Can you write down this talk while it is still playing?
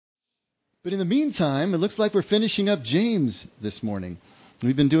But in the meantime, it looks like we're finishing up James this morning.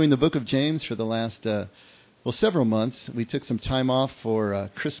 We've been doing the book of James for the last, several months. We took some time off for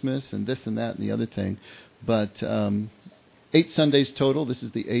Christmas and this and that and the other thing. But 8 Sundays total. This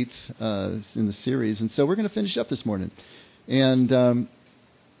is the 8th in the series. And so we're going to finish up this morning. And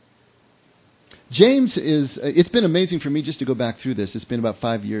James it's been amazing for me just to go back through this. It's been about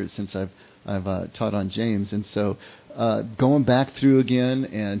 5 years since I've taught on James. And so going back through again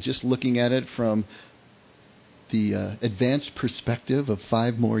and just looking at it from the advanced perspective of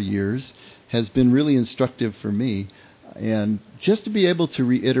 5 more years has been really instructive for me. And just to be able to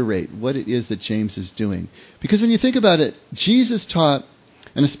reiterate what it is that James is doing. Because when you think about it, Jesus taught,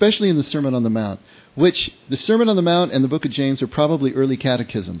 and especially in the Sermon on the Mount, which the Sermon on the Mount and the book of James are probably early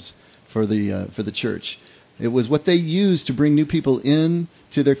catechisms for the church. It was what they used to bring new people in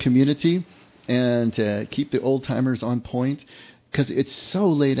to their community and to keep the old-timers on point, because it's so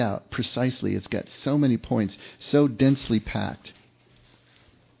laid out precisely. It's got so many points, so densely packed.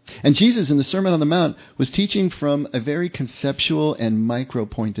 And Jesus in the Sermon on the Mount was teaching from a very conceptual and micro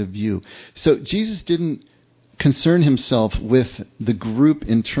point of view. So Jesus didn't concern himself with the group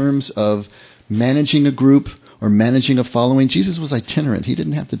in terms of managing a group or managing a following. Jesus was itinerant. He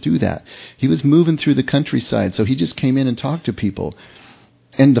didn't have to do that. He was moving through the countryside, so he just came in and talked to people.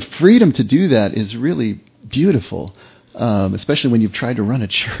 And the freedom to do that is really beautiful, especially when you've tried to run a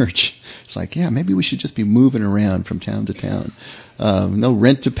church. It's like, yeah, maybe we should just be moving around from town to town. No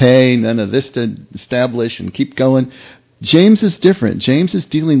rent to pay, none of this to establish and keep going. James is different. James is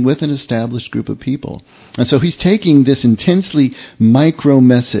dealing with an established group of people. And so he's taking this intensely micro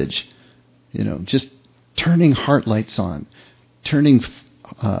message, just turning heart lights on, turning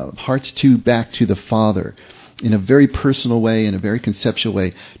hearts back to the Father in a very personal way, in a very conceptual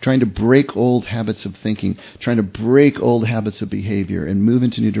way, trying to break old habits of thinking, trying to break old habits of behavior and move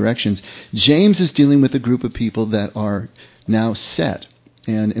into new directions. James is dealing with a group of people that are now set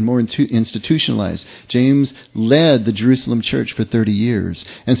and more institutionalized. James led the Jerusalem church for 30 years.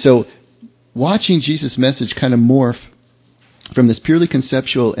 And so watching Jesus' message kind of morph from this purely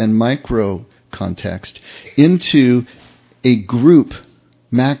conceptual and micro context into a group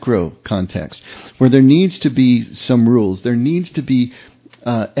macro context where there needs to be some rules, there needs to be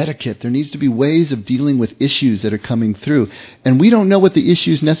etiquette, there needs to be ways of dealing with issues that are coming through. And we don't know what the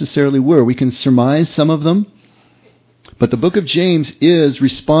issues necessarily were. We can surmise some of them, but the book of James is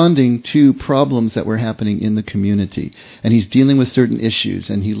responding to problems that were happening in the community. And he's dealing with certain issues,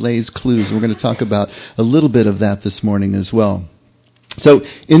 and he lays clues. And we're going to talk about a little bit of that this morning as well. So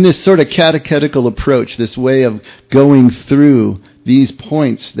in this sort of catechetical approach, this way of going through these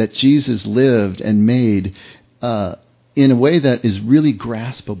points that Jesus lived and made in a way that is really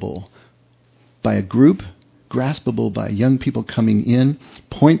graspable by a group, graspable by young people coming in,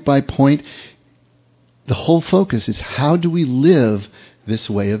 point by point, the whole focus is how do we live this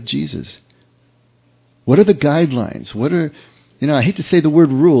way of Jesus? What are the guidelines? What are, I hate to say the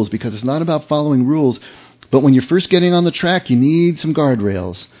word rules because it's not about following rules, but when you're first getting on the track, you need some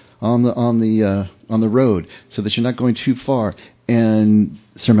guardrails on the road so that you're not going too far. And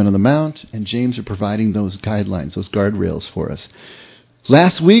Sermon on the Mount and James are providing those guidelines, those guardrails for us.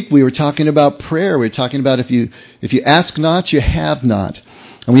 Last week we were talking about prayer. We were talking about if you ask not, you have not.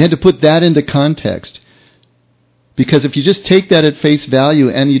 And we had to put that into context. Because if you just take that at face value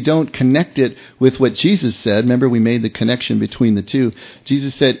and you don't connect it with what Jesus said, remember we made the connection between the two.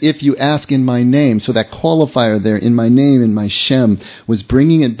 Jesus said, if you ask in my name, so that qualifier there, in my name, in my Shem, was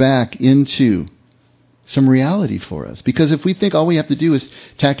bringing it back into some reality for us. Because if we think all we have to do is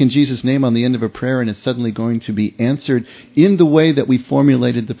tack in Jesus' name on the end of a prayer and it's suddenly going to be answered in the way that we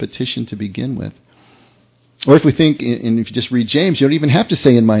formulated the petition to begin with, or if we think, and if you just read James, you don't even have to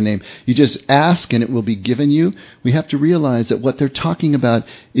say in my name. You just ask and it will be given you. We have to realize that what they're talking about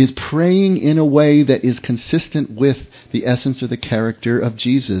is praying in a way that is consistent with the essence or the character of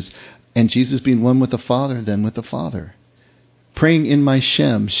Jesus. And Jesus being one with the Father, then with the Father. Praying in my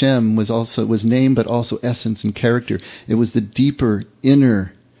Shem. Shem was name, but also essence and character. It was the deeper,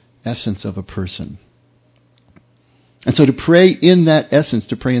 inner essence of a person. And so to pray in that essence,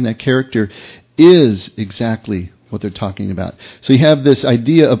 to pray in that character, is exactly what they're talking about. So you have this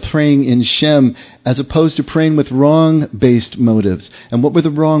idea of praying in Shem as opposed to praying with wrong-based motives. And what were the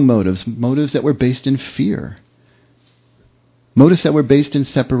wrong motives? Motives that were based in fear. Motives that were based in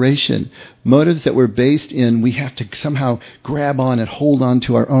separation. Motives that were based in we have to somehow grab on and hold on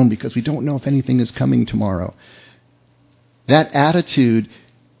to our own because we don't know if anything is coming tomorrow. That attitude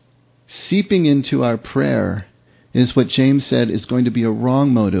seeping into our prayer is what James said is going to be a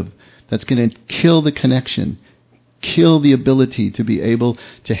wrong motive. That's going to kill the connection, kill the ability to be able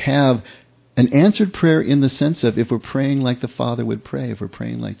to have An answered prayer in the sense of if we're praying like the Father would pray, if we're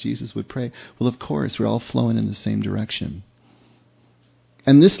praying like Jesus would pray, well, of course, we're all flowing in the same direction.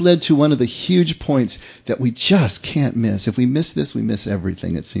 And this led to one of the huge points that we just can't miss. If we miss this, we miss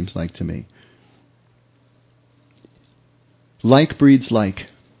everything, it seems like to me. Like breeds like.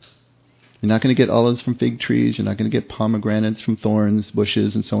 You're not going to get olives from fig trees. You're not going to get pomegranates from thorns,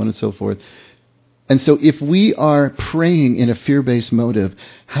 bushes, and so on and so forth. And so if we are praying in a fear-based motive,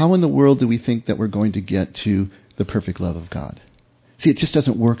 how in the world do we think that we're going to get to the perfect love of God? See, it just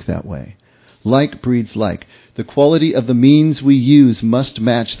doesn't work that way. Like breeds like. The quality of the means we use must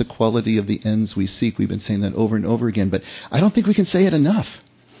match the quality of the ends we seek. We've been saying that over and over again, but I don't think we can say it enough.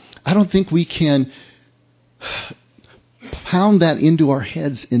 I don't think we can pound that into our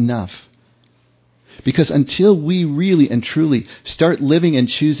heads enough. Because until we really and truly start living and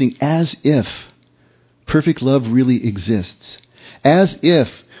choosing as if perfect love really exists, as if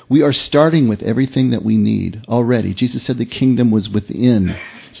we are starting with everything that we need already. Jesus said the kingdom was within.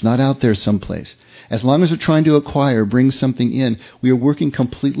 It's not out there someplace. As long as we're trying to acquire, bring something in, we are working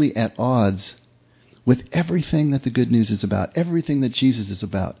completely at odds with everything that the good news is about, everything that Jesus is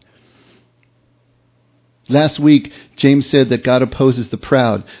about. Last week, James said that God opposes the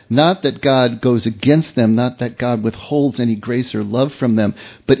proud. Not that God goes against them, not that God withholds any grace or love from them.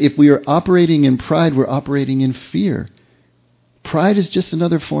 But if we are operating in pride, we're operating in fear. Pride is just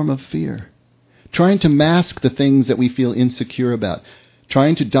another form of fear. Trying to mask the things that we feel insecure about.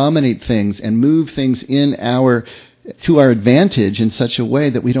 Trying to dominate things and move things to our advantage in such a way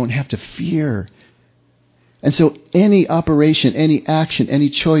that we don't have to fear. And so any operation, any action, any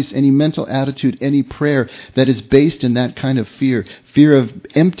choice, any mental attitude, any prayer that is based in that kind of fear of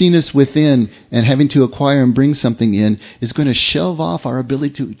emptiness within and having to acquire and bring something in, is going to shelve off our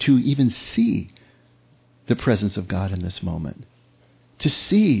ability to even see the presence of God in this moment. To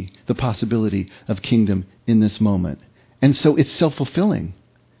see the possibility of kingdom in this moment. And so it's self-fulfilling.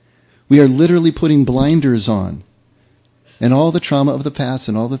 We are literally putting blinders on. And all the trauma of the past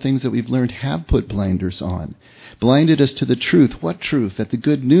and all the things that we've learned have put blinders on. Blinded us to the truth. What truth? That the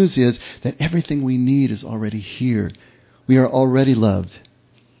good news is that everything we need is already here. We are already loved.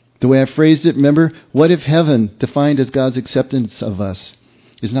 The way I phrased it, remember, what if heaven, defined as God's acceptance of us,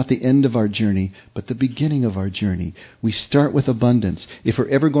 is not the end of our journey, but the beginning of our journey? We start with abundance. If we're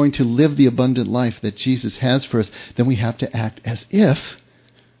ever going to live the abundant life that Jesus has for us, then we have to act as if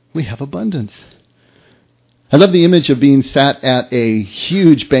we have abundance. I love the image of being sat at a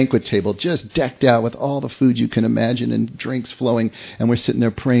huge banquet table, just decked out with all the food you can imagine and drinks flowing, and we're sitting there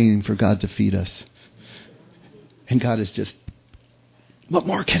praying for God to feed us. And God is just, what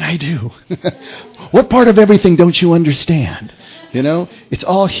more can I do? What part of everything don't you understand? You know, it's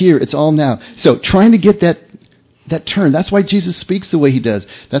all here, it's all now. So trying to get that turn. That's why Jesus speaks the way he does.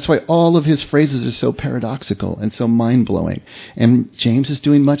 That's why all of his phrases are so paradoxical and so mind-blowing. And James is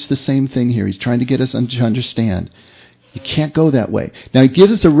doing much the same thing here. He's trying to get us to understand. You can't go that way. Now, he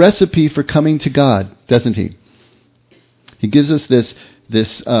gives us a recipe for coming to God, doesn't he? He gives us this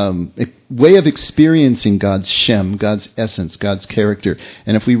way of experiencing God's Shem, God's essence, God's character.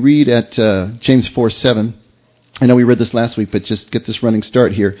 And if we read at James 4:7, I know we read this last week, but just get this running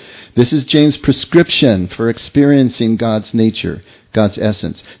start here. This is James' prescription for experiencing God's nature, God's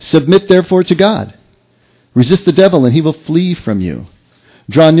essence. Submit therefore to God. Resist the devil and he will flee from you.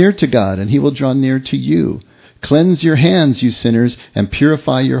 Draw near to God and he will draw near to you. Cleanse your hands, you sinners, and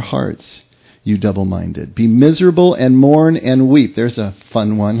purify your hearts, you double-minded. Be miserable and mourn and weep. There's a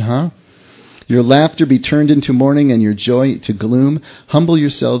fun one, huh? Your laughter be turned into mourning and your joy to gloom. Humble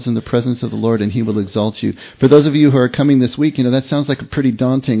yourselves in the presence of the Lord and he will exalt you. For those of you who are coming this week, that sounds like a pretty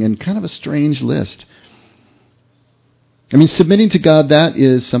daunting and kind of a strange list. I mean, submitting to God, that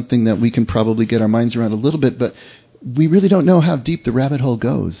is something that we can probably get our minds around a little bit, but we really don't know how deep the rabbit hole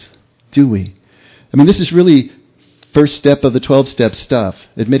goes, do we? I mean, this is really first step of the 12-step stuff,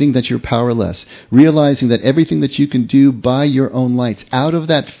 admitting that you're powerless, realizing that everything that you can do by your own lights, out of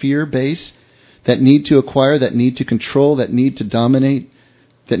that fear base, that need to acquire, that need to control, that need to dominate,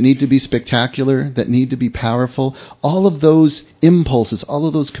 that need to be spectacular, that need to be powerful. All of those impulses, all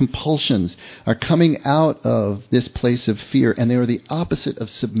of those compulsions are coming out of this place of fear, and they are the opposite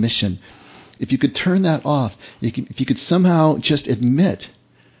of submission. If you could turn that off, if you could somehow just admit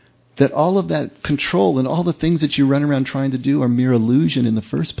that all of that control and all the things that you run around trying to do are mere illusion in the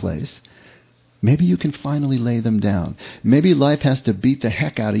first place, maybe you can finally lay them down. Maybe life has to beat the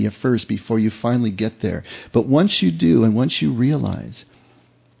heck out of you first before you finally get there. But once you do, and once you realize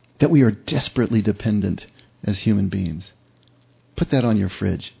that we are desperately dependent as human beings, put that on your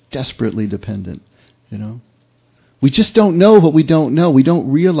fridge. Desperately dependent, We just don't know what we don't know. We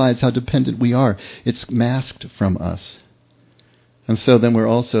don't realize how dependent we are. It's masked from us. And so then we're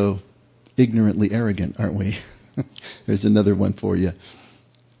also ignorantly arrogant, aren't we? There's another one for you.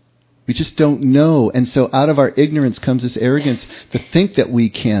 We just don't know. And so out of our ignorance comes this arrogance to think that we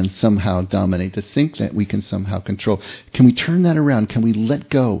can somehow dominate, to think that we can somehow control. Can we turn that around? Can we let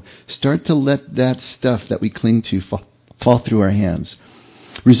go? Start to let that stuff that we cling to fall through our hands.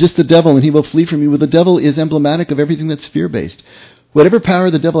 Resist the devil and he will flee from you. Well, the devil is emblematic of everything that's fear-based. Whatever power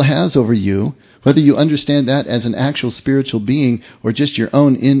the devil has over you, whether you understand that as an actual spiritual being or just your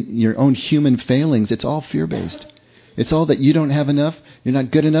own human failings, it's all fear-based. It's all that you don't have enough, you're not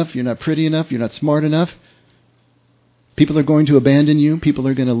good enough, you're not pretty enough, you're not smart enough. People are going to abandon you, people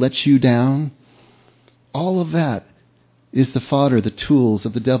are going to let you down. All of that is the fodder, the tools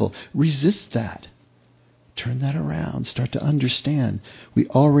of the devil. Resist that. Turn that around. Start to understand. We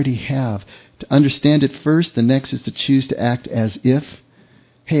already have. To understand it first, the next is to choose to act as if,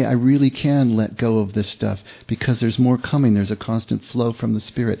 hey, I really can let go of this stuff because there's more coming. There's a constant flow from the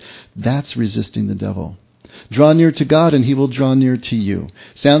Spirit. That's resisting the devil. Draw near to God and he will draw near to you.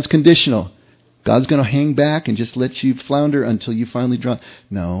 Sounds conditional. God's going to hang back and just let you flounder until you finally draw.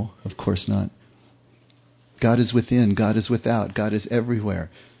 No, of course not. God is within. God is without. God is everywhere.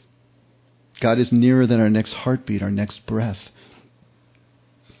 God is nearer than our next heartbeat, our next breath.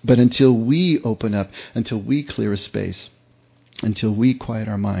 But until we open up, until we clear a space, until we quiet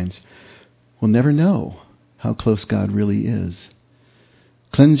our minds, we'll never know how close God really is.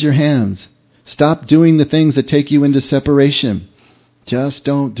 Cleanse your hands. Stop doing the things that take you into separation. Just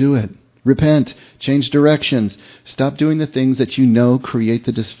don't do it. Repent. Change directions. Stop doing the things that you know create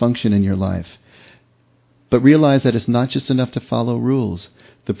the dysfunction in your life. But realize that it's not just enough to follow rules.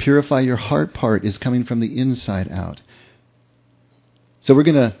 The purify your heart part is coming from the inside out. So we're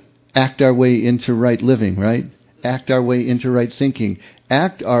going to act our way into right living, right? Act our way into right thinking.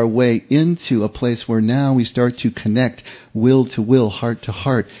 Act our way into a place where now we start to connect will to will, heart to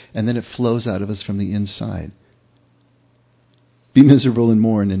heart, and then it flows out of us from the inside. Be miserable and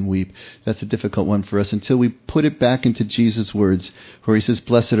mourn and weep. That's a difficult one for us until we put it back into Jesus' words where he says,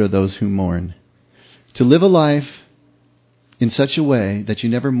 blessed are those who mourn. To live a life in such a way that you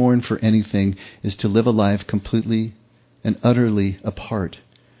never mourn for anything is to live a life completely and utterly apart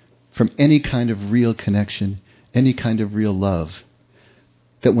from any kind of real connection, any kind of real love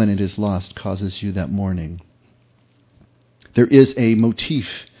that when it is lost causes you that mourning. There is a motif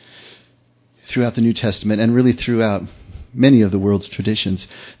throughout the New Testament and really throughout many of the world's traditions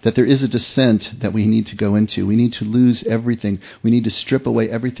that there is a descent that we need to go into. We need to lose everything. We need to strip away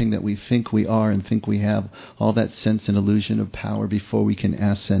everything that we think we are and think we have, all that sense and illusion of power before we can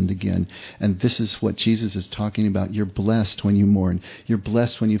ascend again. And this is what Jesus is talking about. You're blessed when you mourn. You're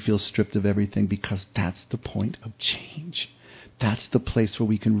blessed when you feel stripped of everything because that's the point of change. That's the place where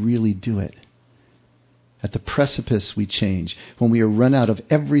we can really do it. At the precipice we change. When we are run out of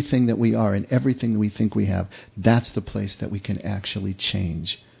everything that we are and everything that we think we have, that's the place that we can actually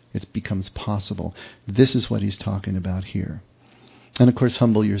change. It becomes possible. This is what he's talking about here. And of course,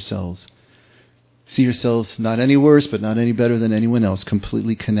 humble yourselves. See yourselves not any worse, but not any better than anyone else,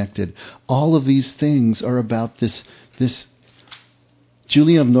 completely connected. All of these things are about this.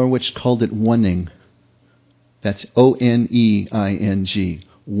 Julia of Norwich called it oneing. That's O-N-E-I-N-G.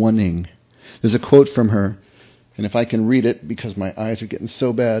 Oneing. There's a quote from her, and if I can read it, because my eyes are getting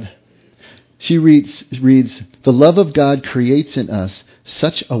so bad. She reads, the love of God creates in us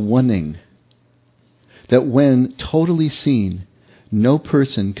such a oneing that when totally seen, no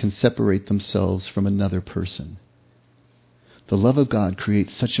person can separate themselves from another person. The love of God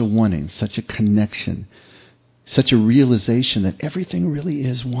creates such a oneing, such a connection, such a realization that everything really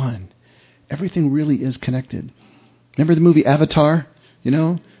is one. Everything really is connected. Remember the movie Avatar?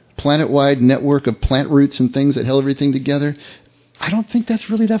 Planet-wide network of plant roots and things that held everything together. I don't think that's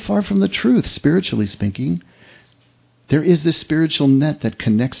really that far from the truth, spiritually speaking. There is this spiritual net that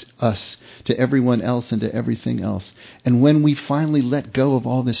connects us to everyone else and to everything else. And when we finally let go of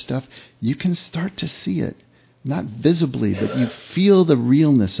all this stuff, you can start to see it. Not visibly, but you feel the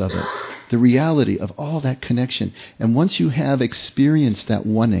realness of it, the reality of all that connection. And once you have experienced that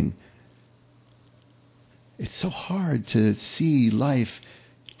oneing, it's so hard to see life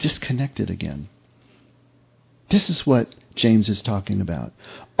disconnected again. This is what James is talking about.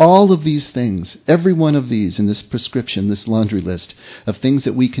 All of these things, every one of these in this prescription, this laundry list of things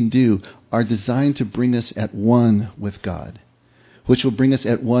that we can do are designed to bring us at one with God, which will bring us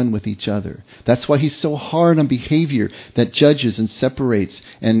at one with each other. That's why he's so hard on behavior that judges and separates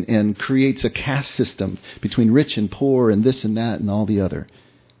and creates a caste system between rich and poor and this and that and all the other.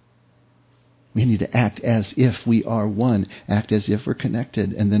 We need to act as if we are one, act as if we're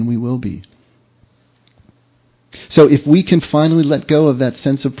connected, and then we will be. So if we can finally let go of that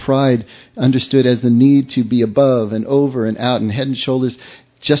sense of pride, understood as the need to be above and over and out and head and shoulders,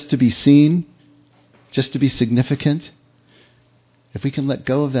 just to be seen, just to be significant, if we can let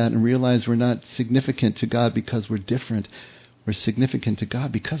go of that and realize we're not significant to God because we're different, we're significant to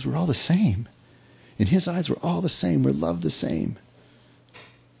God because we're all the same. In His eyes, we're all the same. We're loved the same.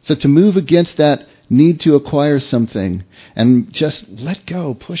 So to move against that need to acquire something and just let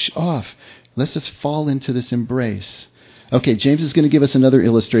go, push off. Let's just fall into this embrace. Okay, James is going to give us another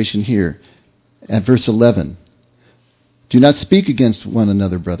illustration here at verse 11. Do not speak against one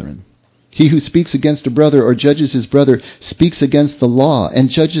another, brethren. He who speaks against a brother or judges his brother speaks against the law and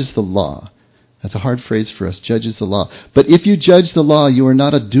judges the law. That's a hard phrase for us, judges the law. But if you judge the law, you are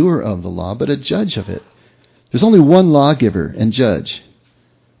not a doer of the law, but a judge of it. There's only one lawgiver and judge,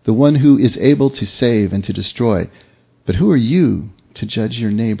 the one who is able to save and to destroy. But who are you to judge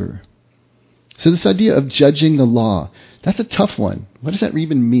your neighbor? So this idea of judging the law, that's a tough one. What does that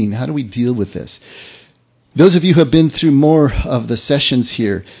even mean? How do we deal with this? Those of you who have been through more of the sessions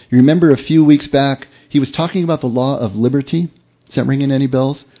here, you remember a few weeks back, he was talking about the law of liberty. Is that ringing any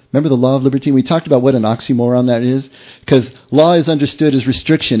bells? Remember the law of liberty? We talked about what an oxymoron that is. Because law is understood as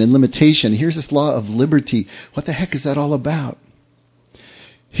restriction and limitation. Here's this law of liberty. What the heck is that all about?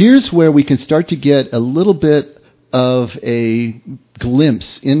 Here's where we can start to get a little bit of a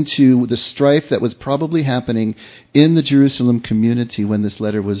glimpse into the strife that was probably happening in the Jerusalem community when this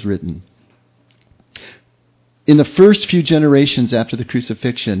letter was written. In the first few generations after the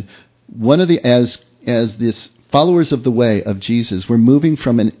crucifixion, as this followers of the way of Jesus were moving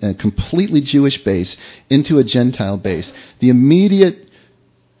from a completely Jewish base into a Gentile base, the immediate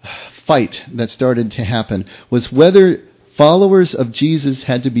fight that started to happen was whether followers of Jesus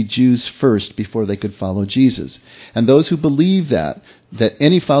had to be Jews first before they could follow Jesus. And those who believed that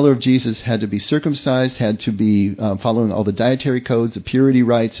any follower of Jesus had to be circumcised, had to be following all the dietary codes, the purity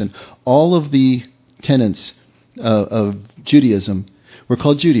rites, and all of the tenets of Judaism were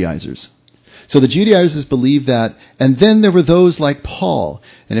called Judaizers. So the Judaizers believed that, and then there were those like Paul.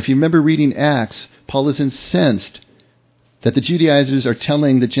 And if you remember reading Acts, Paul is incensed that the Judaizers are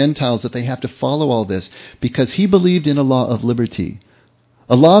telling the Gentiles that they have to follow all this because he believed in a law of liberty.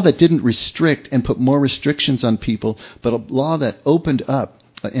 A law that didn't restrict and put more restrictions on people, but a law that opened up.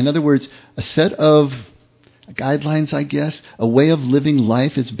 In other words, a set of guidelines, I guess, a way of living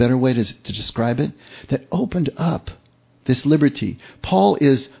life is a better way to describe it, that opened up this liberty. Paul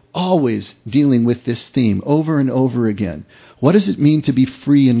is always dealing with this theme over and over again. What does it mean to be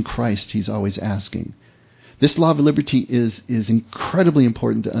free in Christ? He's always asking. This law of liberty is incredibly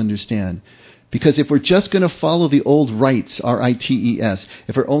important to understand. Because if we're just going to follow the old rites, R-I-T-E-S,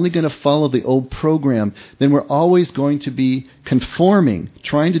 if we're only going to follow the old program, then we're always going to be conforming,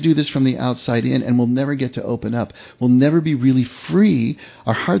 trying to do this from the outside in, and we'll never get to open up. We'll never be really free.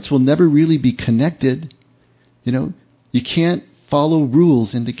 Our hearts will never really be connected. You know, you can't follow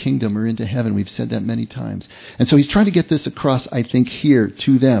rules into kingdom or into heaven. We've said that many times. And so he's trying to get this across, I think, here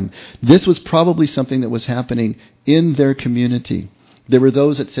to them. This was probably something that was happening in their community. There were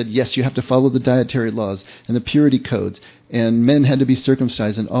those that said, yes, you have to follow the dietary laws and the purity codes, and men had to be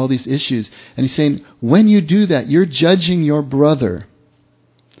circumcised and all these issues. And he's saying, when you do that, you're judging your brother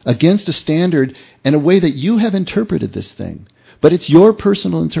against a standard and a way that you have interpreted this thing. But it's your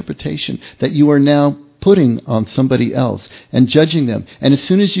personal interpretation that you are now putting on somebody else and judging them. And as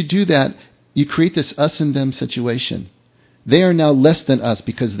soon as you do that, you create this us and them situation. They are now less than us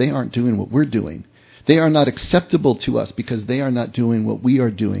because they aren't doing what we're doing. They are not acceptable to us because they are not doing what we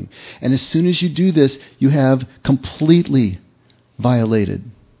are doing. And as soon as you do this, you have completely violated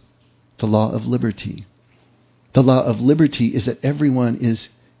the law of liberty. The law of liberty is that everyone is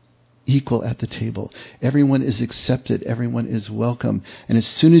equal at the table. Everyone is accepted. Everyone is welcome. And as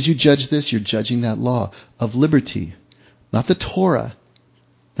soon as you judge this, you're judging that law of liberty. Not the Torah,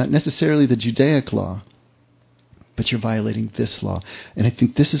 not necessarily the Judaic law, but you're violating this law. And I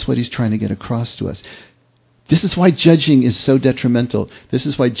think this is what he's trying to get across to us. This is why judging is so detrimental. This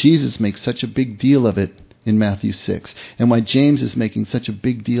is why Jesus makes such a big deal of it in Matthew 6. And why James is making such a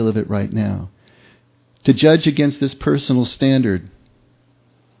big deal of it right now. To judge against this personal standard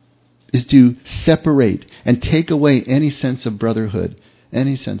is to separate and take away any sense of brotherhood,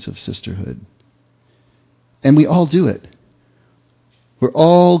 any sense of sisterhood. And we all do it. We're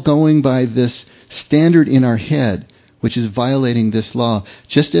all going by this standard in our head, which is violating this law,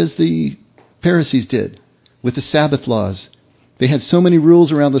 just as the Pharisees did with the Sabbath laws. They had so many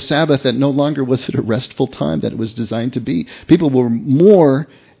rules around the Sabbath that no longer was it a restful time that it was designed to be. People were more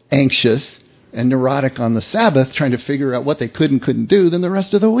anxious and neurotic on the Sabbath, trying to figure out what they could and couldn't do, than the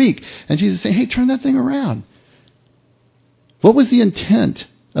rest of the week. And Jesus is saying, hey, turn that thing around. What was the intent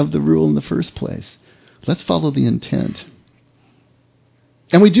of the rule in the first place? Let's follow the intent.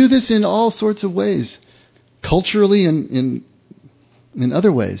 And we do this in all sorts of ways, culturally and in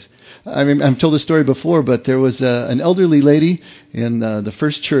other ways. I mean, I've told this story before, but there was an elderly lady in the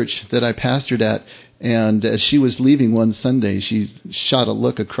first church that I pastored at, and as she was leaving one Sunday, she shot a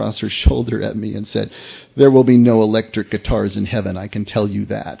look across her shoulder at me and said, "There will be no electric guitars in heaven, I can tell you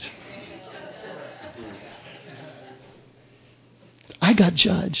that." I got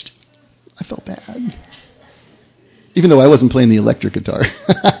judged. I felt bad. Even though I wasn't playing the electric guitar.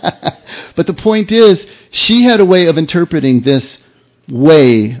 But the point is, she had a way of interpreting this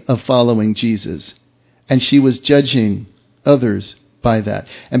way of following Jesus. And she was judging others by that.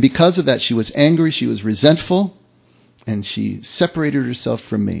 And because of that, she was angry, she was resentful, and she separated herself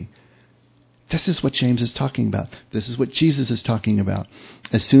from me. This is what James is talking about. This is what Jesus is talking about.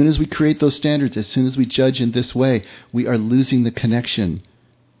 As soon as we create those standards, as soon as we judge in this way, we are losing the connection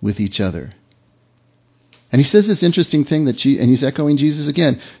with each other. And he says this interesting thing and he's echoing Jesus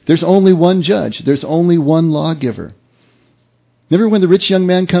again. There's only one judge. There's only one lawgiver. Remember when the rich young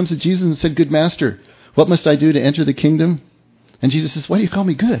man comes to Jesus and said, "Good master, what must I do to enter the kingdom?" And Jesus says, "Why do you call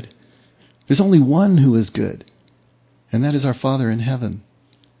me good? There's only one who is good. And that is our Father in heaven."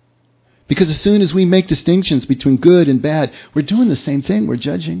 Because as soon as we make distinctions between good and bad, we're doing the same thing. We're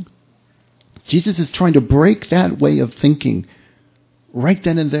judging. Jesus is trying to break that way of thinking right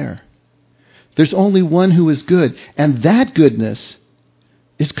then and there. There's only one who is good. And that goodness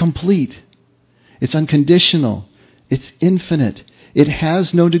is complete. It's unconditional. It's infinite. It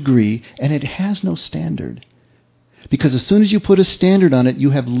has no degree and it has no standard. Because as soon as you put a standard on it, you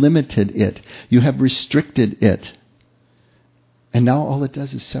have limited it. You have restricted it. And now all it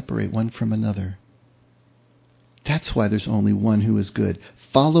does is separate one from another. That's why there's only one who is good.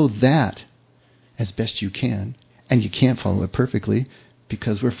 Follow that as best you can. And you can't follow it perfectly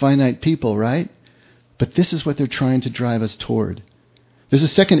because we're finite people, right? But this is what they're trying to drive us toward. There's a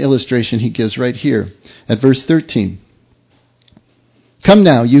second illustration he gives right here at verse 13. "Come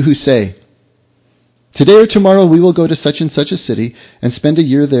now, you who say, 'Today or tomorrow we will go to such and such a city and spend a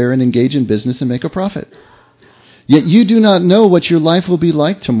year there and engage in business and make a profit.' Yet you do not know what your life will be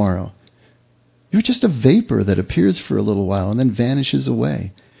like tomorrow. You're just a vapor that appears for a little while and then vanishes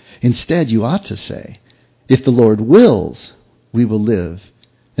away. Instead, you ought to say, 'If the Lord wills, we will live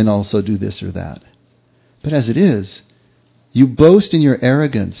and also do this or that.' But as it is, you boast in your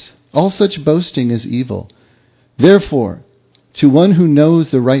arrogance. All such boasting is evil. Therefore, to one who knows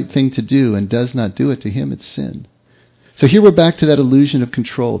the right thing to do and does not do it, to him it's sin." So here we're back to that illusion of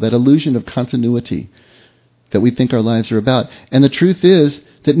control, that illusion of continuity that we think our lives are about. And the truth is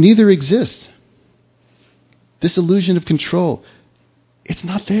that neither exists. This illusion of control, it's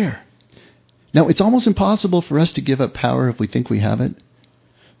not there. Now, it's almost impossible for us to give up power if we think we have it.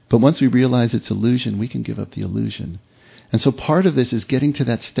 But once we realize it's illusion, we can give up the illusion. And so part of this is getting to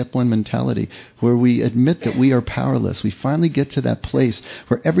that step one mentality where we admit that we are powerless. We finally get to that place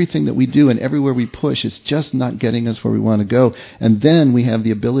where everything that we do and everywhere we push is just not getting us where we want to go. And then we have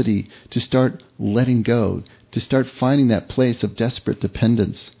the ability to start letting go, to start finding that place of desperate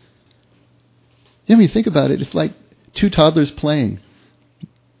dependence. You know, when you think about it, it's like two toddlers playing.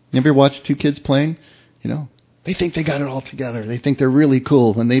 You ever watch two kids playing? You know, they think they got it all together. They think they're really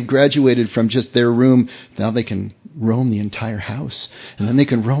cool. When they've graduated from just their room, now they can roam the entire house. And then they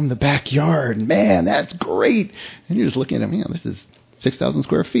can roam the backyard. Man, that's great. And you're just looking at them, this is 6,000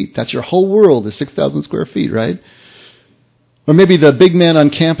 square feet. That's your whole world is 6,000 square feet, right? Or maybe the big man on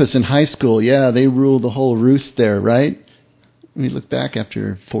campus in high school. Yeah, they rule the whole roost there, right? We look back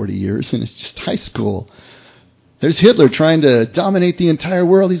after 40 years and it's just high school. There's Hitler trying to dominate the entire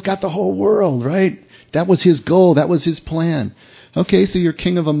world. He's got the whole world, right? That was his goal. That was his plan. Okay, so you're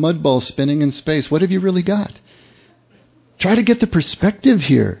king of a mud ball spinning in space. What have you really got? Try to get the perspective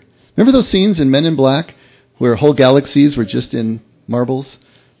here. Remember those scenes in Men in Black where whole galaxies were just in marbles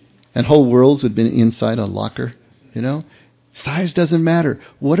and whole worlds had been inside a locker? You know? Size doesn't matter.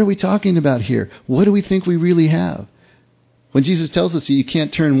 What are we talking about here? What do we think we really have? When Jesus tells us you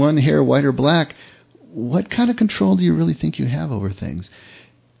can't turn one hair white or black, what kind of control do you really think you have over things?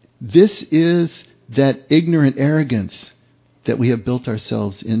 This is that ignorant arrogance that we have built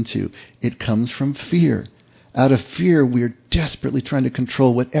ourselves into. It comes from fear. Out of fear, we're desperately trying to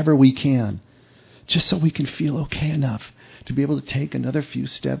control whatever we can, just so we can feel okay enough to be able to take another few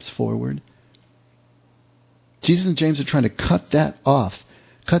steps forward. Jesus and James are trying to cut that off,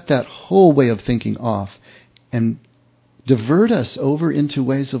 cut that whole way of thinking off, and divert us over into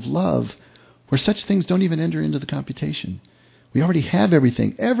ways of love where such things don't even enter into the computation. We already have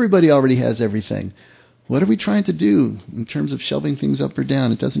everything. Everybody already has everything. What are we trying to do in terms of shelving things up or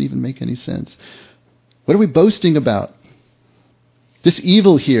down? It doesn't even make any sense. What are we boasting about? This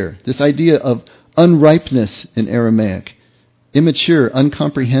evil here, this idea of unripeness in Aramaic, immature,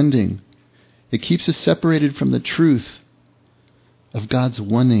 uncomprehending, it keeps us separated from the truth of God's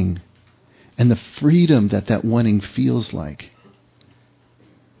wanting and the freedom that that wanting feels like.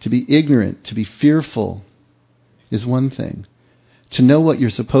 To be ignorant, to be fearful is one thing. To know what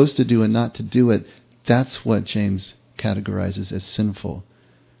you're supposed to do and not to do it, that's what James categorizes as sinful.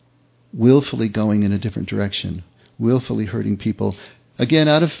 Willfully going in a different direction. Willfully hurting people. Again,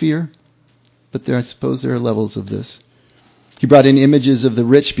 out of fear. But I suppose there are levels of this. He brought in images of the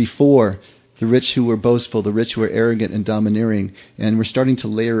rich before. The rich who were boastful. The rich who were arrogant and domineering. And we're starting to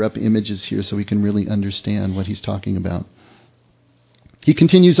layer up images here so we can really understand what he's talking about. He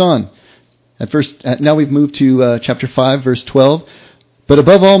continues on. Now we've moved to chapter 5, verse 12. But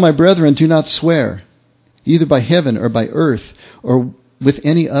above all, my brethren, do not swear, either by heaven or by earth, or with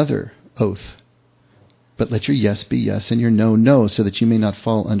any other oath. But let your yes be yes and your no, no, so that you may not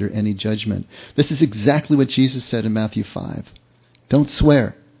fall under any judgment. This is exactly what Jesus said in Matthew 5. Don't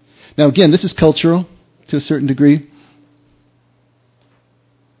swear. Now again, this is cultural to a certain degree.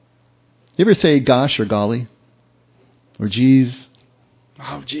 You ever say gosh or golly? Or geez?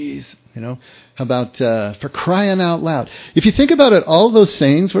 Oh, geez. How about for crying out loud? If you think about it, all those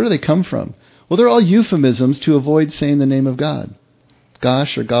sayings, where do they come from? Well, they're all euphemisms to avoid saying the name of God.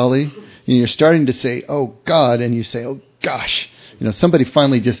 Gosh or golly. And you're starting to say, oh, God, and you say, oh, gosh. Somebody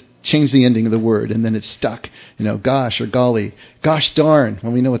finally just changed the ending of the word, and then it's stuck. Gosh or golly. Gosh darn.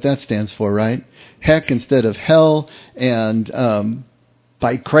 Well, we know what that stands for, right? Heck instead of hell, and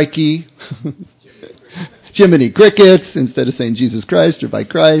by crikey. Jiminy Crickets, instead of saying Jesus Christ or by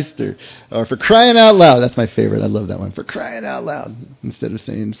Christ, or for crying out loud. That's my favorite. I love that one. For crying out loud, instead of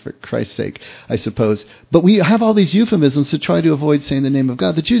saying for Christ's sake, I suppose. But we have all these euphemisms to try to avoid saying the name of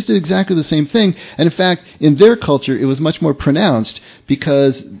God. The Jews did exactly the same thing. And in fact, in their culture, it was much more pronounced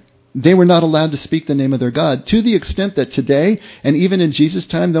because they were not allowed to speak the name of their God, to the extent that today, and even in Jesus'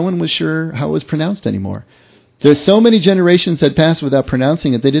 time, no one was sure how it was pronounced anymore. There's so many generations that passed without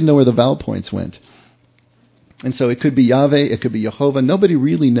pronouncing it, they didn't know where the vowel points went. And so it could be Yahweh, it could be Jehovah. Nobody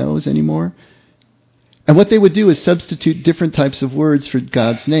really knows anymore. And what they would do is substitute different types of words for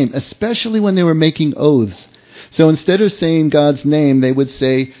God's name, especially when they were making oaths. So instead of saying God's name, they would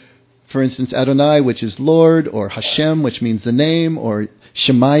say, for instance, Adonai, which is Lord, or Hashem, which means the name, or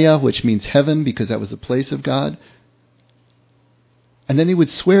Shemaiah, which means heaven, because that was the place of God. And then they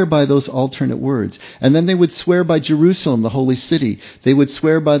would swear by those alternate words. And then they would swear by Jerusalem, the holy city. They would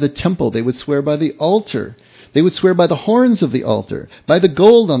swear by the temple. They would swear by the altar. They would swear by the horns of the altar, by the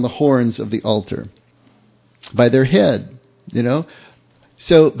gold on the horns of the altar, by their head,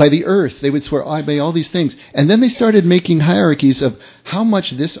 So by the earth, they would swear by all these things. And then they started making hierarchies of how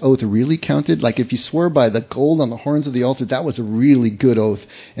much this oath really counted. Like if you swore by the gold on the horns of the altar, that was a really good oath,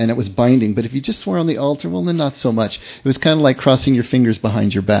 and it was binding. But if you just swore on the altar, well, then not so much. It was kind of like crossing your fingers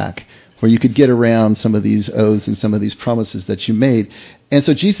behind your back, where you could get around some of these oaths and some of these promises that you made. And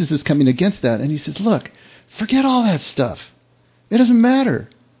so Jesus is coming against that, and he says, look, forget all that stuff. It doesn't matter.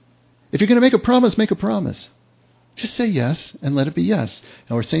 If you're going to make a promise, make a promise. Just say yes and let it be yes.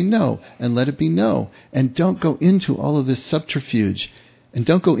 Or say no and let it be no. And don't go into all of this subterfuge. And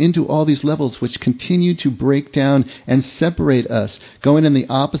don't go into all these levels which continue to break down and separate us, going in the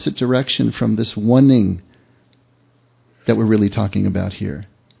opposite direction from this wanting that we're really talking about here.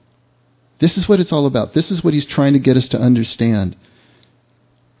 This is what it's all about. This is what he's trying to get us to understand.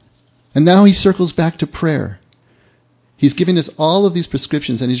 And now he circles back to prayer. He's giving us all of these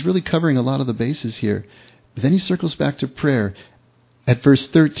prescriptions, and he's really covering a lot of the bases here. But then he circles back to prayer at verse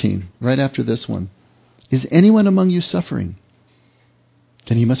 13, right after this one. Is anyone among you suffering?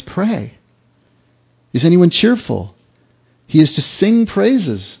 Then he must pray. Is anyone cheerful? He is to sing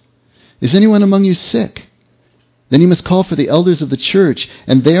praises. Is anyone among you sick? Then he must call for the elders of the church,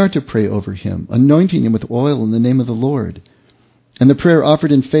 and they are to pray over him, anointing him with oil in the name of the Lord. And the prayer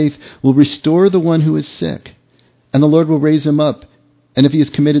offered in faith will restore the one who is sick, and the Lord will raise him up. And if he has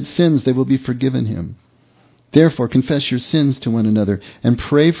committed sins, they will be forgiven him. Therefore, confess your sins to one another and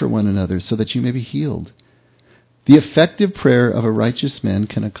pray for one another so that you may be healed. The effective prayer of a righteous man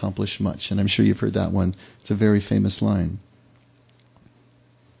can accomplish much. And I'm sure you've heard that one. It's a very famous line.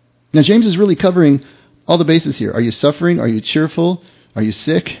 Now, James is really covering all the bases here. Are you suffering? Are you cheerful? Are you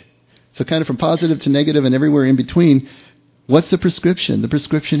sick? So kind of from positive to negative and everywhere in between. What's the prescription? The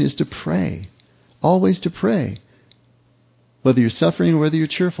prescription is to pray. Always to pray. Whether you're suffering or whether you're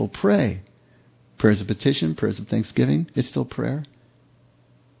cheerful, pray. Prayers of petition, prayers of thanksgiving, it's still prayer.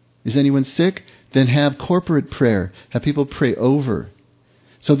 Is anyone sick? Then have corporate prayer. Have people pray over.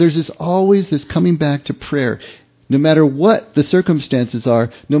 So there's always this coming back to prayer. No matter what the circumstances are,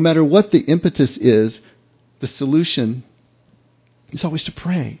 no matter what the impetus is, the solution is always to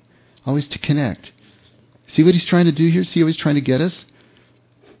pray, always to connect. See what he's trying to do here? See how he's trying to get us?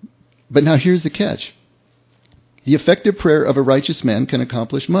 But now here's the catch. The effective prayer of a righteous man can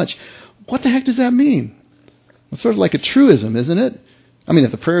accomplish much. What the heck does that mean? It's sort of like a truism, isn't it? I mean,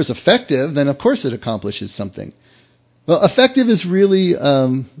 if the prayer is effective, then of course it accomplishes something. Well, effective is really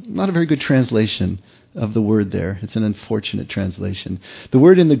not a very good translation of the word there. It's an unfortunate translation. The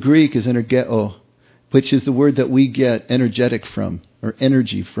word in the Greek is energeo, which is the word that we get energetic from, or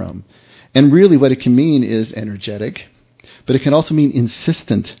energy from. And really what it can mean is energetic, but it can also mean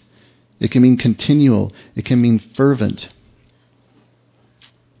insistent. It can mean continual. It can mean fervent.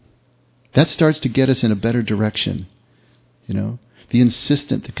 That starts to get us in a better direction. You know, the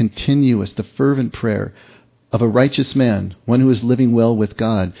insistent, the continuous, the fervent prayer of a righteous man, one who is living well with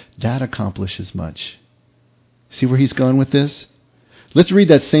God, that accomplishes much. See where he's going with this? Let's read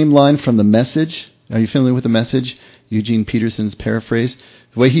that same line from the Message. Are you familiar with the Message? Eugene Peterson's paraphrase.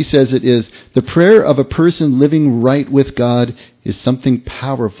 The way he says it is, the prayer of a person living right with God is something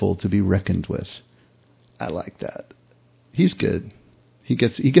powerful to be reckoned with. I like that. He's good. He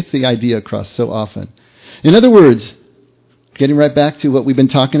gets the idea across so often. In other words, getting right back to what we've been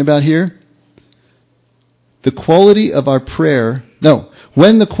talking about here, the quality of our prayer,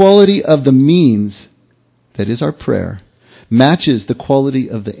 when the quality of the means, that is our prayer, matches the quality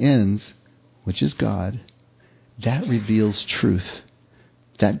of the ends, which is God, that reveals truth.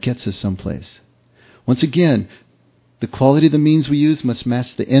 That gets us someplace. Once again, the quality of the means we use must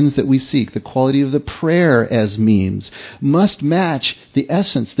match the ends that we seek. The quality of the prayer as means must match the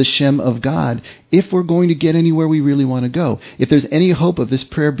essence, the Shem of God, if we're going to get anywhere we really want to go. If there's any hope of this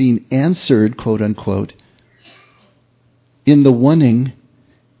prayer being answered, quote unquote, in the oneing,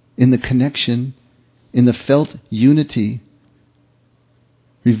 in the connection, in the felt unity,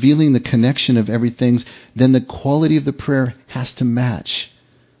 revealing the connection of everything, then the quality of the prayer has to match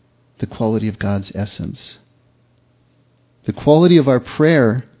the quality of God's essence. The quality of our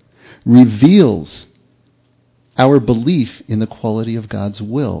prayer reveals our belief in the quality of God's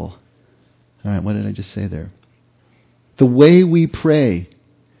will. All right, what did I just say there? The way we pray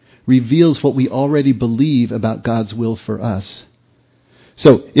reveals what we already believe about God's will for us.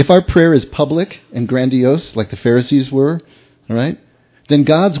 So, if our prayer is public and grandiose, like the Pharisees were, all right, then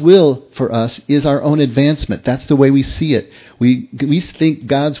God's will for us is our own advancement. That's the way we see it. We think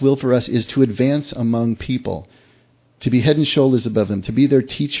God's will for us is to advance among people, to be head and shoulders above them, to be their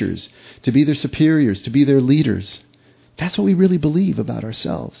teachers, to be their superiors, to be their leaders. That's what we really believe about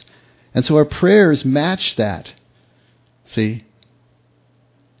ourselves. And so our prayers match that. See?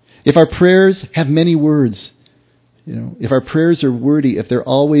 If our prayers have many words, if our prayers are wordy, if they're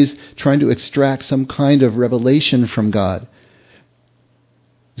always trying to extract some kind of revelation from God,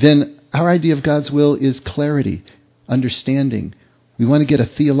 then our idea of God's will is clarity, understanding. We want to get a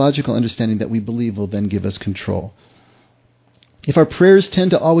theological understanding that we believe will then give us control. If our prayers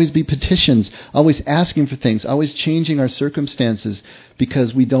tend to always be petitions, always asking for things, always changing our circumstances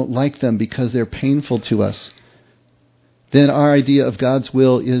because we don't like them, because they're painful to us, then our idea of God's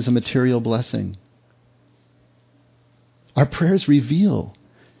will is a material blessing. Our prayers reveal.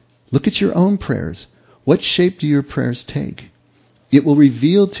 Look at your own prayers. What shape do your prayers take? It will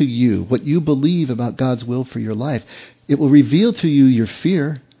reveal to you what you believe about God's will for your life. It will reveal to you your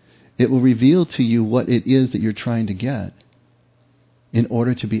fear. It will reveal to you what it is that you're trying to get in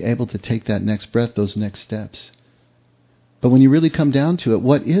order to be able to take that next breath, those next steps. But when you really come down to it,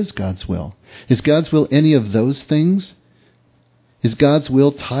 what is God's will? Is God's will any of those things? Is God's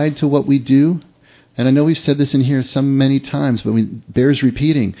will tied to what we do? And I know we've said this in here so many times, but it bears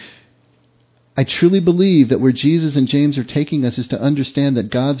repeating. I truly believe that where Jesus and James are taking us is to understand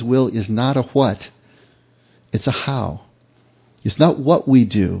that God's will is not a what. It's a how. It's not what we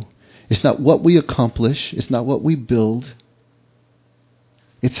do. It's not what we accomplish. It's not what we build.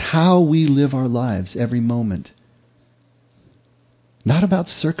 It's how we live our lives every moment. Not about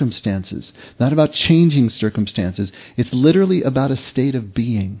circumstances. Not about changing circumstances. It's literally about a state of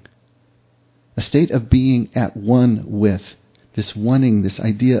being. A state of being at one with. This oneing, this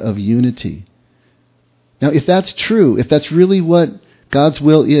idea of unity. Now, if that's true, if that's really what God's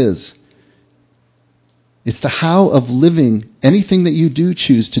will is, it's the how of living anything that you do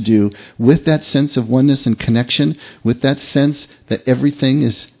choose to do with that sense of oneness and connection, with that sense that everything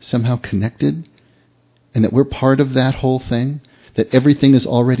is somehow connected and that we're part of that whole thing, that everything is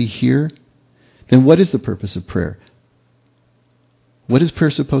already here, then what is the purpose of prayer? What is prayer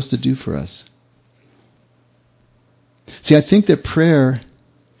supposed to do for us? See, I think that prayer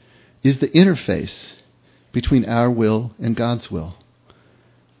is the interface between our will and God's will.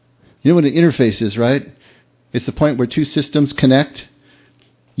 You know what an interface is, right? It's the point where two systems connect.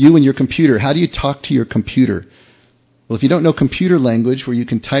 You and your computer. How do you talk to your computer? Well, if you don't know computer language, where you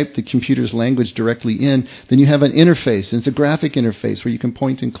can type the computer's language directly in, then you have an interface. And it's a graphic interface where you can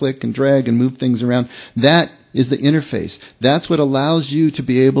point and click and drag and move things around. That is the interface. That's what allows you to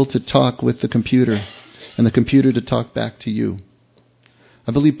be able to talk with the computer and the computer to talk back to you.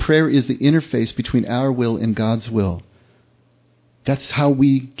 I believe prayer is the interface between our will and God's will. That's how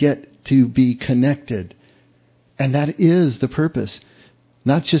we get to be connected. And that is the purpose.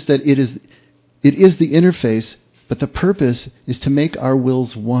 Not just that it is the interface, but the purpose is to make our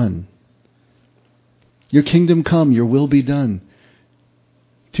wills one. Your kingdom come, your will be done.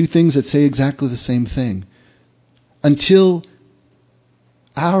 Two things that say exactly the same thing. Until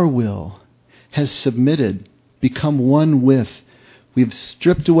our will has submitted, become one with, we've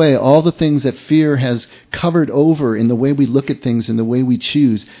stripped away all the things that fear has covered over in the way we look at things and the way we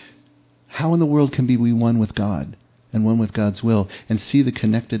choose. How in the world can we be one with God and one with God's will and see the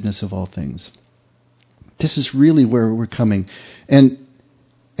connectedness of all things? This is really where we're coming. And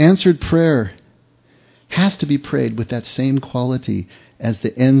answered prayer has to be prayed with that same quality as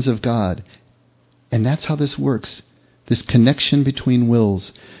the ends of God. And that's how this works. This connection between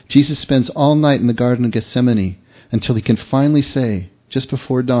wills. Jesus spends all night in the Garden of Gethsemane until he can finally say, just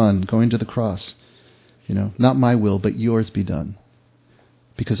before dawn, going to the cross, not my will, but yours be done.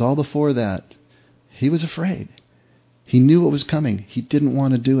 Because all before that, he was afraid. He knew what was coming. He didn't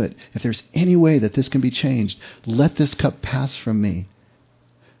want to do it. If there's any way that this can be changed, let this cup pass from me.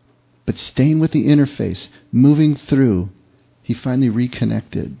 But staying with the interface, moving through, he finally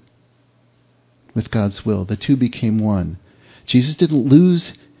reconnected with God's will. The two became one. Jesus didn't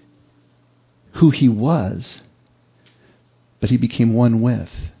lose who he was, but he became one with.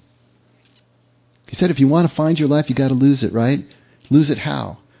 He said if you want to find your life, you got to lose it, right? Lose it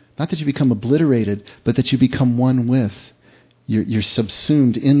how? Not that you become obliterated, but that you become one with. You're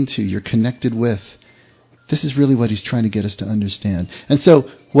subsumed into, you're connected with. This is really what he's trying to get us to understand. And so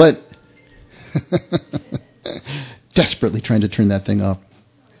what... desperately trying to turn that thing off.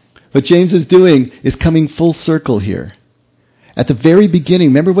 What James is doing is coming full circle here. At the very beginning,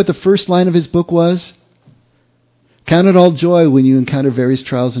 remember what the first line of his book was? Count it all joy when you encounter various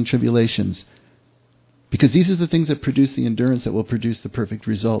trials and tribulations. Because these are the things that produce the endurance that will produce the perfect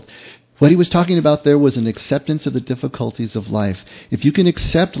result. What he was talking about there was an acceptance of the difficulties of life. If you can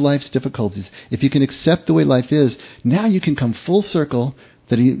accept life's difficulties, if you can accept the way life is, now you can come full circle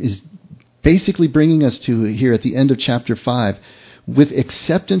that he is basically bringing us to here at the end of chapter 5 with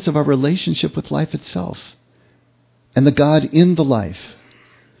acceptance of our relationship with life itself and the God in the life.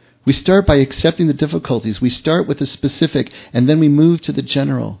 We start by accepting the difficulties. We start with the specific and then we move to the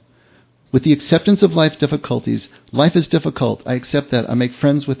general. With the acceptance of life difficulties, life is difficult. I accept that. I make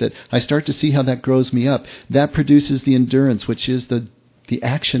friends with it. I start to see how that grows me up. That produces the endurance, which is the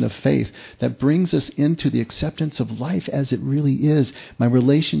action of faith that brings us into the acceptance of life as it really is, my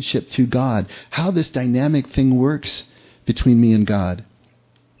relationship to God, how this dynamic thing works between me and God.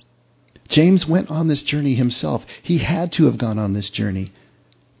 James went on this journey himself. He had to have gone on this journey.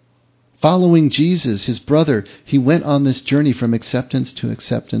 Following Jesus, his brother, he went on this journey from acceptance to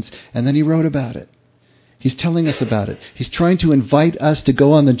acceptance, and then he wrote about it. He's telling us about it. He's trying to invite us to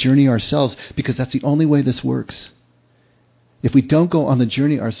go on the journey ourselves, because that's the only way this works. If we don't go on the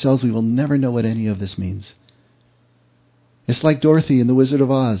journey ourselves, we will never know what any of this means. It's like Dorothy in The Wizard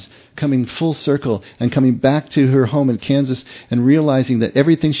of Oz, coming full circle and coming back to her home in Kansas and realizing that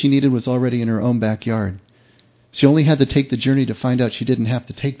everything she needed was already in her own backyard. She only had to take the journey to find out she didn't have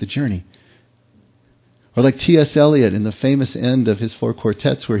to take the journey. Or like T.S. Eliot in the famous end of his 4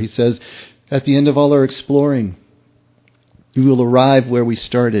 quartets where he says, at the end of all our exploring, we will arrive where we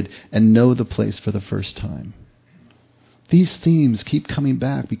started and know the place for the first time. These themes keep coming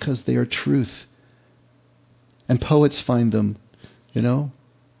back because they are truth. And poets find them, and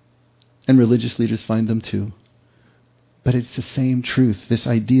religious leaders find them too. But it's the same truth, this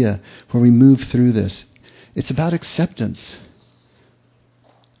idea where we move through this. It's about acceptance.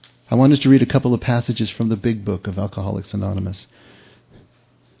 I wanted to read a couple of passages from the big book of Alcoholics Anonymous.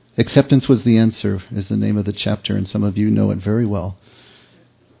 Acceptance was the answer is the name of the chapter, and some of you know it very well.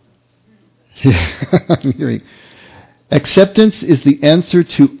 I'm hearing. Acceptance is the answer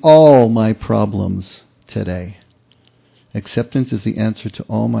to all my problems today. Acceptance is the answer to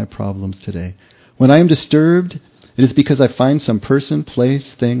all my problems today. When I am disturbed, It is because I find some person,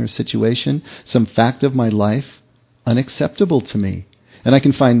 place, thing, or situation, some fact of my life, unacceptable to me. And I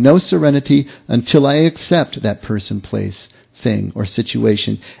can find no serenity until I accept that person, place, thing, or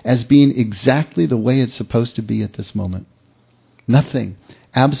situation as being exactly the way it's supposed to be at this moment. Nothing,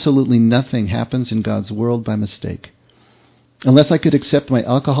 absolutely nothing happens in God's world by mistake. Unless I could accept my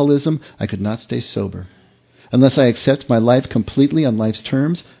alcoholism, I could not stay sober. Unless I accept my life completely on life's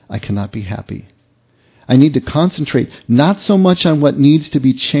terms, I cannot be happy. I need to concentrate not so much on what needs to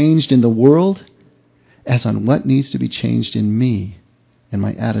be changed in the world as on what needs to be changed in me and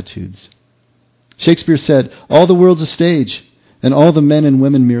my attitudes. Shakespeare said, "All the world's a stage, and all the men and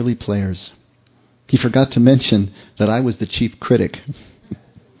women merely players." He forgot to mention that I was the chief critic.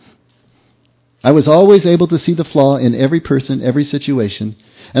 I was always able to see the flaw in every person, every situation,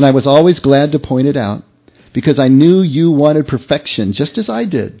 and I was always glad to point it out because I knew you wanted perfection, just as I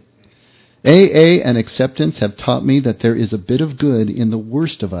did. AA and acceptance have taught me that there is a bit of good in the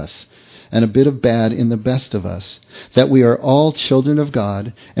worst of us and a bit of bad in the best of us, that we are all children of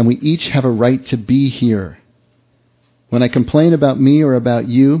God and we each have a right to be here. When I complain about me or about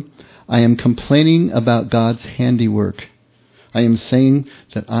you, I am complaining about God's handiwork. I am saying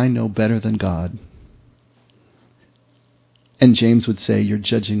that I know better than God. And James would say, you're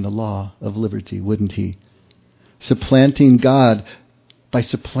judging the law of liberty, wouldn't he? Supplanting God by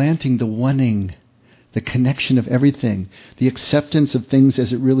supplanting the oneing, the connection of everything, the acceptance of things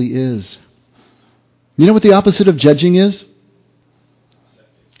as it really is. You know what the opposite of judging is?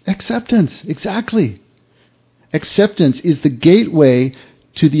 Acceptance, exactly. Acceptance is the gateway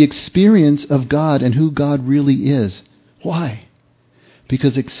to the experience of God and who God really is. Why?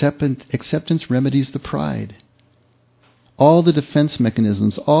 Because acceptance remedies the pride. All the defense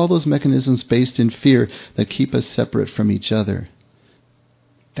mechanisms, all those mechanisms based in fear that keep us separate from each other.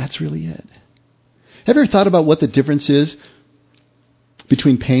 That's really it. Have you ever thought about what the difference is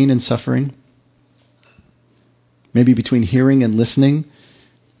between pain and suffering? Maybe between hearing and listening?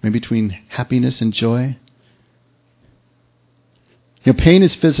 Maybe between happiness and joy? You know, pain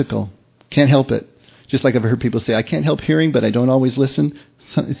is physical. Can't help it. Just like I've heard people say, I can't help hearing, but I don't always listen.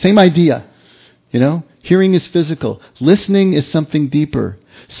 Same idea. You know, hearing is physical. Listening is something deeper.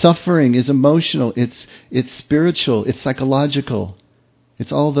 Suffering is emotional. It's spiritual. It's psychological.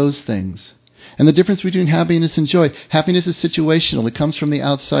 It's all those things. And the difference between happiness and joy. Happiness is situational. It comes from the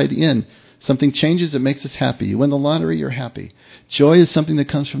outside in. Something changes, it makes us happy. You win the lottery, you're happy. Joy is something that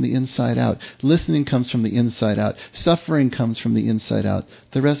comes from the inside out. Listening comes from the inside out. Suffering comes from the inside out.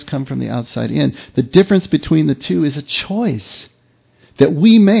 The rest come from the outside in. The difference between the two is a choice that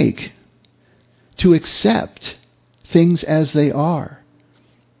we make to accept things as they are.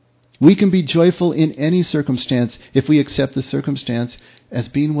 We can be joyful in any circumstance if we accept the circumstance as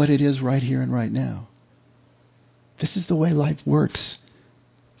being what it is right here and right now. This is the way life works.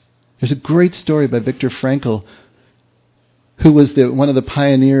 There's a great story by Viktor Frankl, who was one of the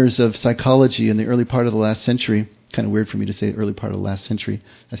pioneers of psychology in the early part of the last century. Kind of weird for me to say early part of the last century.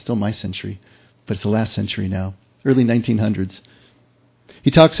 That's still my century, but it's the last century now. Early 1900s.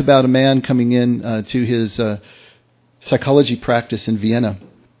 He talks about a man coming in to his psychology practice in Vienna,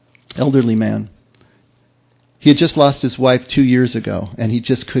 elderly man. He had just lost his wife 2 years ago, and he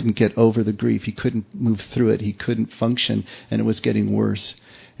just couldn't get over the grief. He couldn't move through it. He couldn't function, and it was getting worse.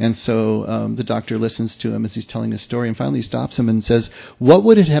 And so the doctor listens to him as he's telling his story, and finally he stops him and says, "What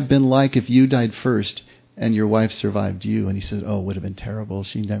would it have been like if you died first and your wife survived you?" And he says, "Oh, it would have been terrible.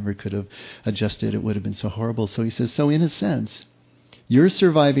 She never could have adjusted. It would have been so horrible." So he says, "So in a sense, your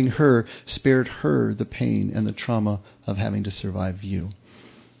surviving her spared her the pain and the trauma of having to survive you."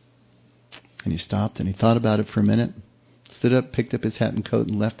 And he stopped and he thought about it for a minute, stood up, picked up his hat and coat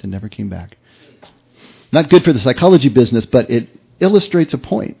and left and never came back. Not good for the psychology business, but it illustrates a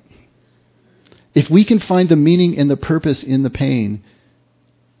point. If we can find the meaning and the purpose in the pain,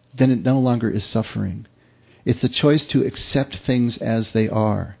 then it no longer is suffering. It's the choice to accept things as they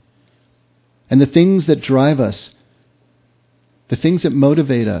are. And the things that drive us, the things that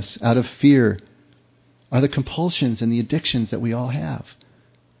motivate us out of fear, are the compulsions and the addictions that we all have.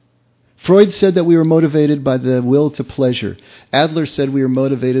 Freud said that we were motivated by the will to pleasure. Adler said we were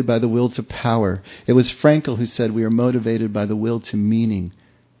motivated by the will to power. It was Frankl who said we are motivated by the will to meaning.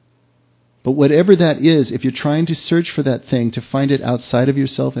 But whatever that is, if you're trying to search for that thing, to find it outside of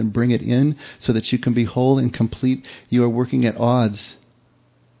yourself and bring it in so that you can be whole and complete, you are working at odds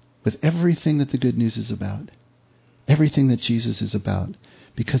with everything that the good news is about. Everything that Jesus is about.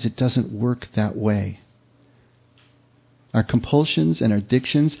 Because it doesn't work that way. Our compulsions and our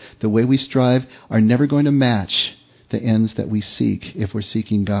addictions, the way we strive, are never going to match the ends that we seek if we're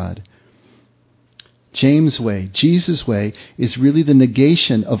seeking God. James' way, Jesus' way, is really the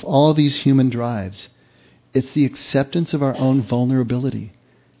negation of all these human drives. It's the acceptance of our own vulnerability.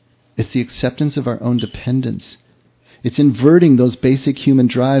 It's the acceptance of our own dependence. It's inverting those basic human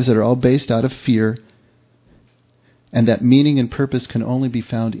drives that are all based out of fear, and that meaning and purpose can only be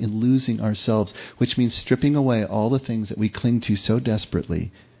found in losing ourselves, which means stripping away all the things that we cling to so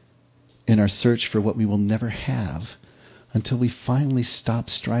desperately in our search for what we will never have until we finally stop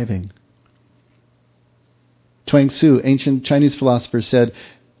striving. Chuang Tzu, ancient Chinese philosopher, said,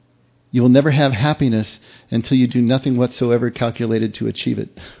 "You will never have happiness until you do nothing whatsoever calculated to achieve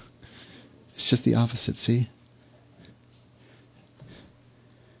it." It's just the opposite, see?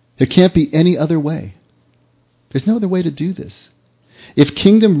 There can't be any other way. There's no other way to do this. If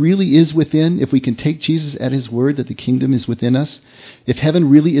kingdom really is within, if we can take Jesus at his word that the kingdom is within us, if heaven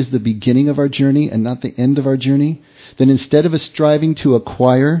really is the beginning of our journey and not the end of our journey, then instead of us striving to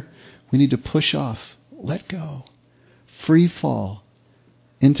acquire, we need to push off, let go, free fall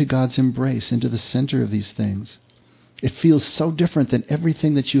into God's embrace, into the center of these things. It feels so different than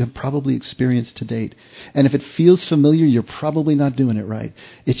everything that you have probably experienced to date. And if it feels familiar, you're probably not doing it right.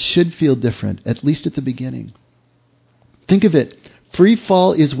 It should feel different, at least at the beginning. Think of it. Free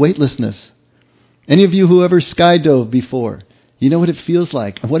fall is weightlessness. Any of you who ever skydove before, you know what it feels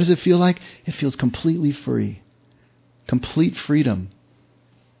like. And what does it feel like? It feels completely free. Complete freedom.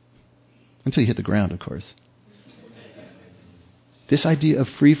 Until you hit the ground, of course. This idea of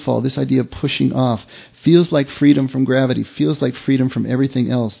free fall, this idea of pushing off, feels like freedom from gravity, feels like freedom from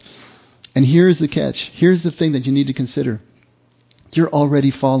everything else. And here's the catch. Here's the thing that you need to consider. You're already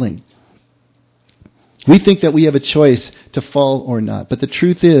falling. We think that we have a choice to fall or not. But the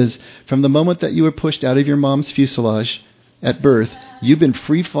truth is, from the moment that you were pushed out of your mom's fuselage at birth, you've been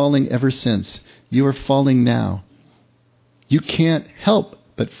free falling ever since. You are falling now. You can't help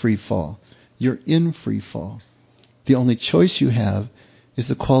but free fall. You're in free fall. The only choice you have is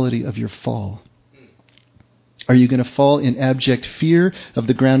the quality of your fall. Are you going to fall in abject fear of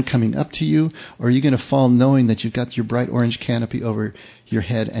the ground coming up to you? Or are you going to fall knowing that you've got your bright orange canopy over your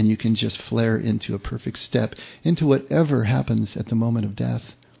head and you can just flare into a perfect step into whatever happens at the moment of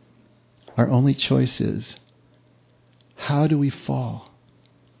death? Our only choice is, how do we fall?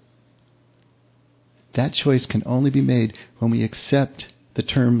 That choice can only be made when we accept the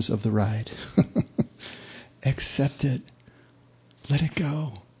terms of the ride. Accept it. Let it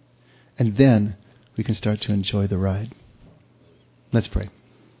go. And then we can start to enjoy the ride. Let's pray.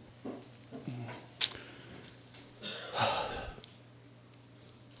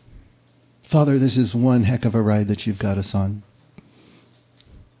 Father, this is one heck of a ride that you've got us on.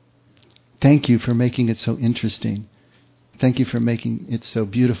 Thank you for making it so interesting. Thank you for making it so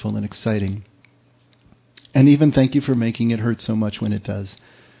beautiful and exciting. And even thank you for making it hurt so much when it does.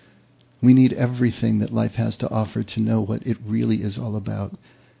 We need everything that life has to offer to know what it really is all about.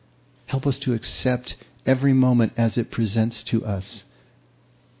 Help us to accept every moment as it presents to us.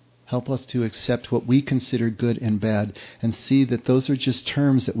 Help us to accept what we consider good and bad and see that those are just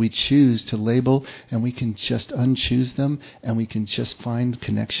terms that we choose to label, and we can just unchoose them and we can just find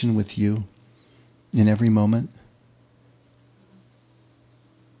connection with you in every moment.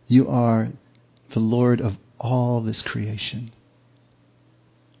 You are the Lord of all this creation.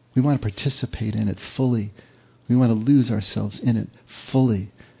 We want to participate in it fully. We want to lose ourselves in it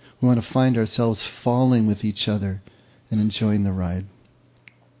fully. We want to find ourselves falling with each other and enjoying the ride.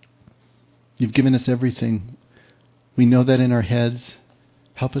 You've given us everything. We know that in our heads.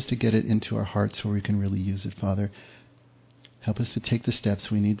 Help us to get it into our hearts where we can really use it, Father. Help us to take the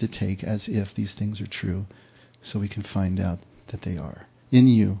steps we need to take as if these things are true, so we can find out that they are. In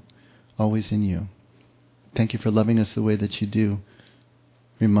you, always in you. Thank you for loving us the way that you do.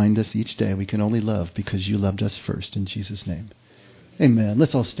 Remind us each day we can only love because you loved us first. In Jesus' name. Amen.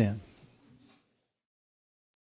 Let's all stand.